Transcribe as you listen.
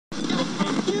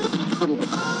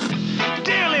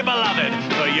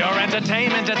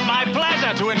entertainment, it's my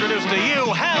pleasure to introduce to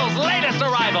you Hell's latest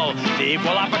arrival, the equal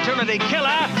opportunity killer,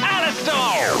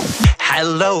 Alistair!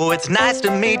 Hello, it's nice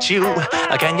to meet you.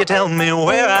 Can you tell me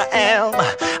where I am?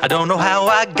 I don't know how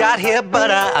I got here, but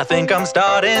I think I'm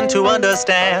starting to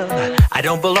understand. I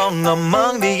don't belong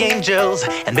among the angels,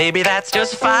 and maybe that's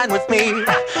just fine with me.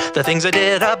 The things I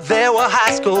did up there were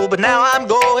high school, but now I'm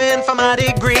going for my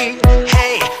degree.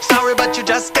 Hey, sorry, but you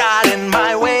just got in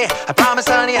my way. I promise,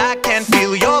 honey, I can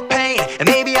feel your pain, and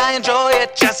maybe I enjoy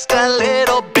it just a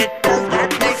little bit. Does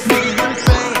that make me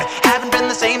insane? Haven't been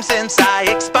the same since I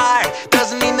expired.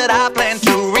 Doesn't mean that I plan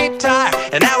to retire,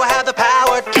 and now I have the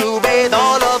power to bathe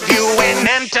all of you in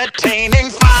entertaining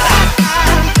fire.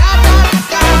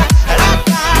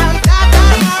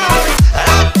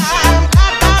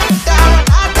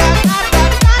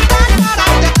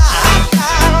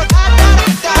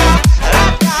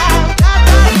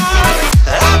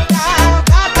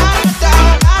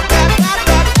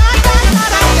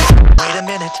 Wait a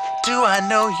minute, do I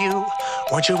know you?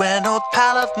 Weren't you an old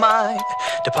pal of mine?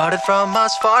 Departed from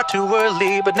us far too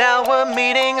early, but now we're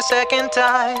meeting a second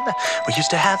time. We used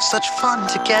to have such fun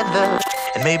together,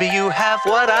 and maybe you have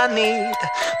what I need.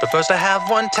 But first I have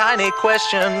one tiny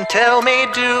question. Tell me,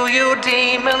 do you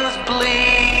demons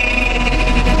bleed?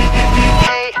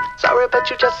 Hey, sorry, but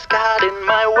you just got in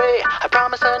my way. I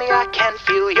promise, honey, I can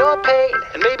feel your pain,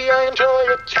 and maybe I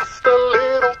enjoy it just a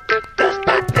little bit. Does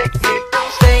that make me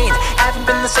insane? Haven't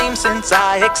been the same since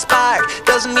I expired.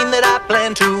 Doesn't mean that I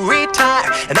plan to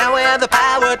retire, and now I have the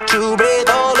power to bathe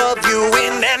all of you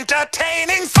in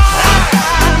entertaining fire.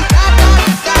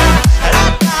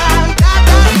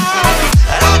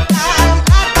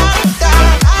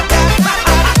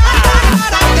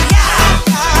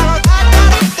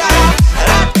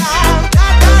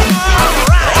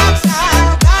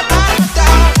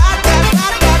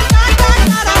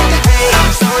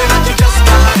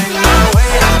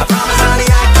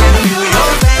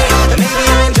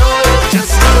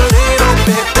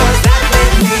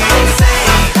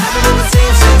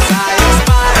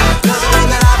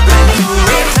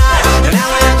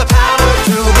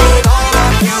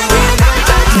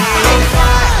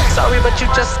 You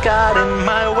just got in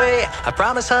my way. I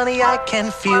promise, honey, I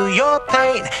can feel your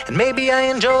pain, and maybe I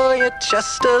enjoy it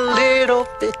just a little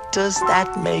bit. Does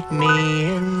that make me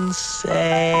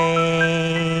insane?